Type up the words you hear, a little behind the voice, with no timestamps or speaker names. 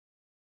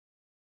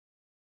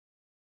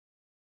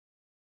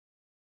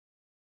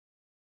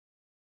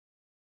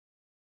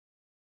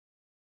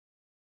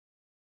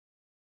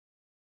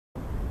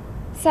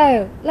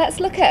So let's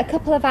look at a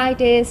couple of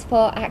ideas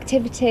for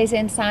activities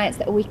in science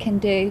that we can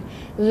do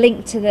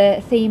linked to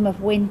the theme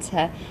of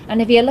winter.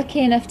 And if you're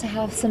lucky enough to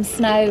have some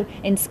snow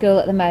in school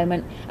at the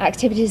moment,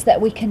 activities that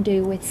we can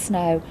do with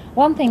snow.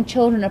 One thing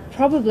children are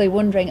probably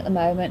wondering at the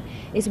moment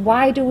is,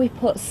 why do we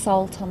put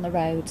salt on the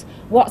roads?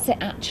 What's it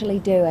actually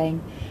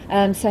doing?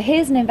 So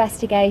here's an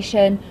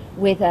investigation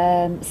with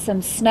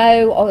some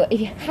snow, or if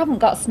you haven't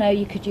got snow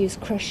you could use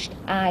crushed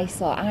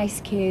ice or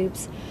ice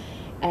cubes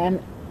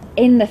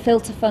in the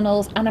filter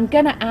funnels, and I'm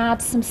going to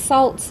add some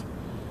salt,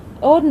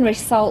 ordinary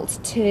salt,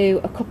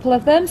 to a couple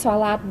of them. So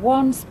I'll add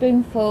 1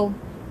 spoonful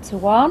to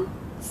one,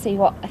 see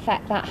what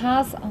effect that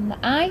has on the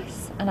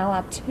ice, and I'll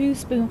add 2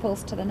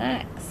 spoonfuls to the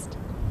next.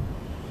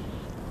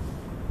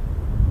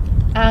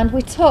 And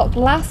we talked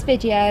last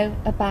video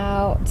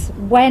about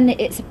when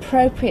it's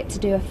appropriate to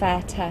do a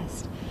fair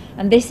test,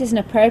 and this is an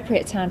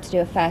appropriate time to do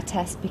a fair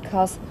test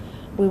because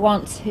we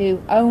want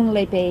to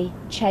only be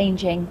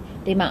changing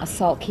the amount of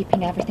salt,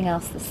 keeping everything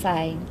else the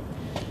same.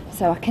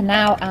 So I can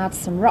now add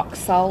some rock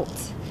salt,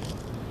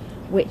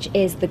 which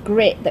is the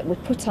grit that we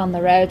put on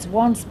the roads.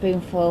 1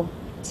 spoonful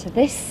to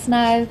this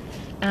snow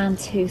and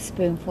 2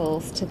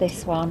 spoonfuls to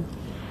this one.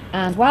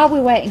 And while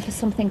we're waiting for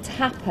something to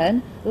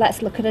happen,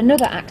 let's look at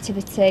another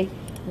activity,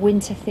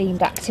 winter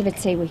themed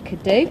activity we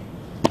could do.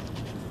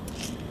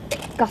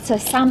 Got a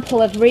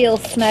sample of real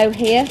snow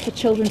here for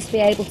children to be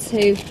able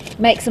to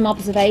make some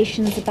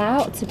observations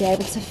about, to be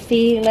able to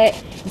feel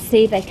it and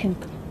see if they can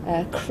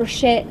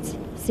crush it,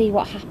 see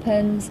what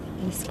happens,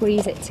 and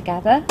squeeze it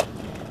together.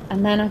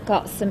 And then I've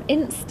got some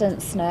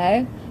instant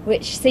snow,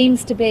 which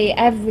seems to be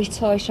every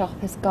toy shop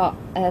has got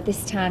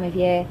this time of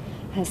year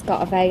has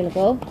got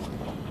available.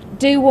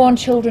 Do warn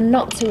children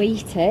not to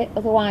eat it,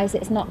 otherwise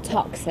it's not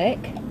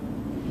toxic.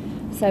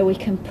 So we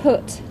can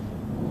put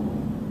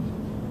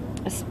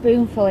a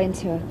spoonful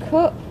into a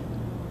cup.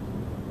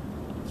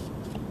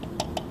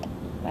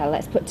 Well,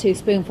 let's put 2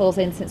 spoonfuls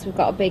in since we've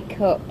got a big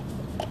cup,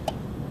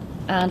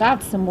 and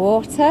add some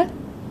water.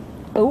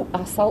 Oh,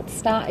 our salt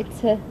started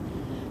to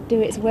do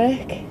its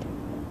work.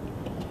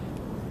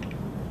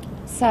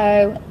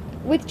 So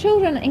with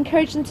children,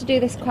 encourage them to do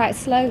this quite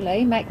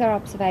slowly, make their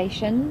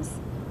observations,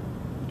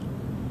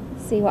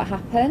 see what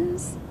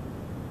happens.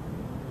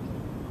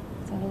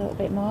 Let's add a little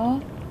bit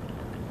more.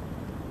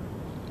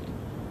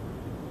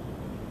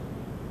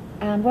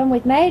 And when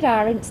we've made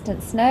our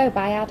instant snow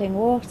by adding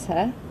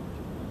water,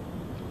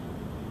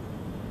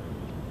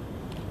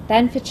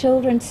 then for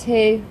children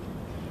to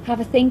have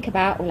a think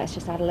about, well, let's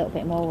just add a little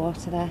bit more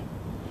water there.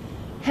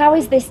 How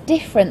is this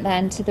different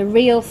then to the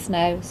real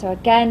snow? So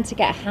again, to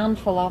get a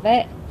handful of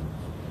it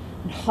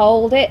and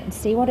hold it and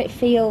see what it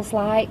feels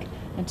like,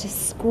 and to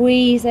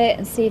squeeze it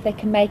and see if they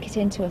can make it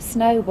into a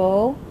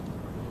snowball,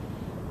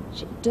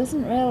 which it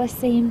doesn't really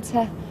seem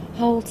to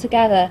hold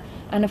together.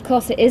 And of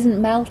course it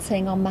isn't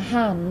melting on my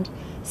hand,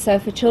 so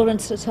for children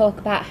to talk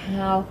about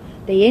how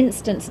the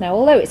instant snow,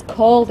 although it's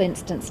called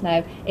instant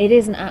snow, it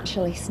isn't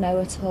actually snow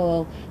at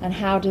all, and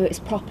how do its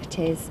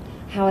properties,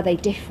 how are they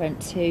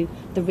different to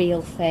the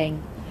real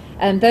thing.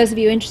 Those of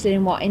you interested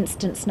in what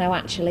instant snow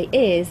actually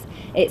is,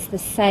 it's the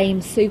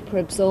same super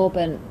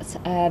absorbent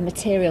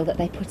material that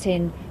they put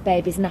in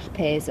babies'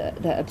 nappies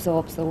that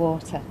absorbs the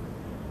water.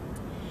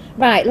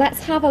 Right,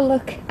 let's have a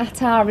look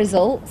at our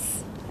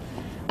results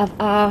of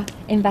our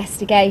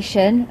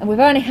investigation, and we've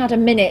only had a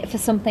minute for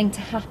something to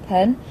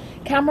happen.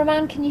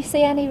 Cameraman, can you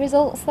see any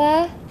results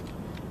there?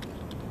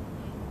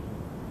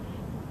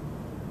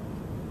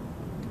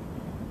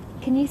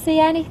 Can you see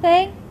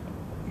anything?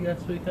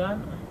 Yes, we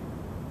can.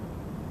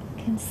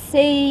 Can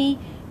see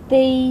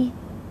the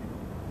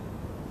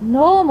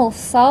normal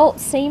salt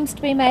seems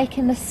to be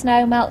making the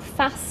snow melt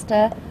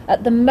faster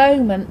at the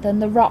moment than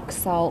the rock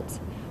salt.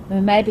 We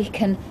maybe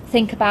can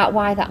think about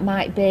why that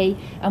might be.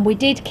 And we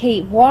did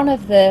keep one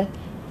of the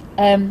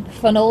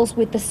funnels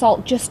with the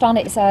salt just on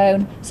its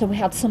own, so we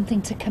had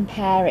something to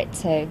compare it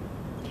to.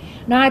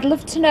 Now I'd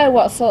love to know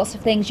what sorts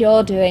of things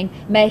you're doing,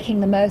 making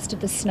the most of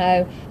the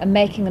snow and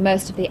making the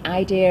most of the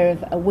idea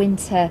of a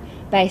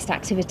winter-based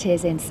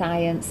activities in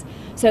science.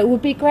 So it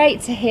would be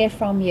great to hear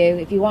from you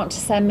if you want to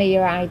send me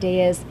your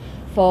ideas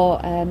for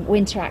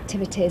winter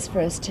activities for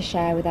us to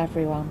share with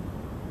everyone.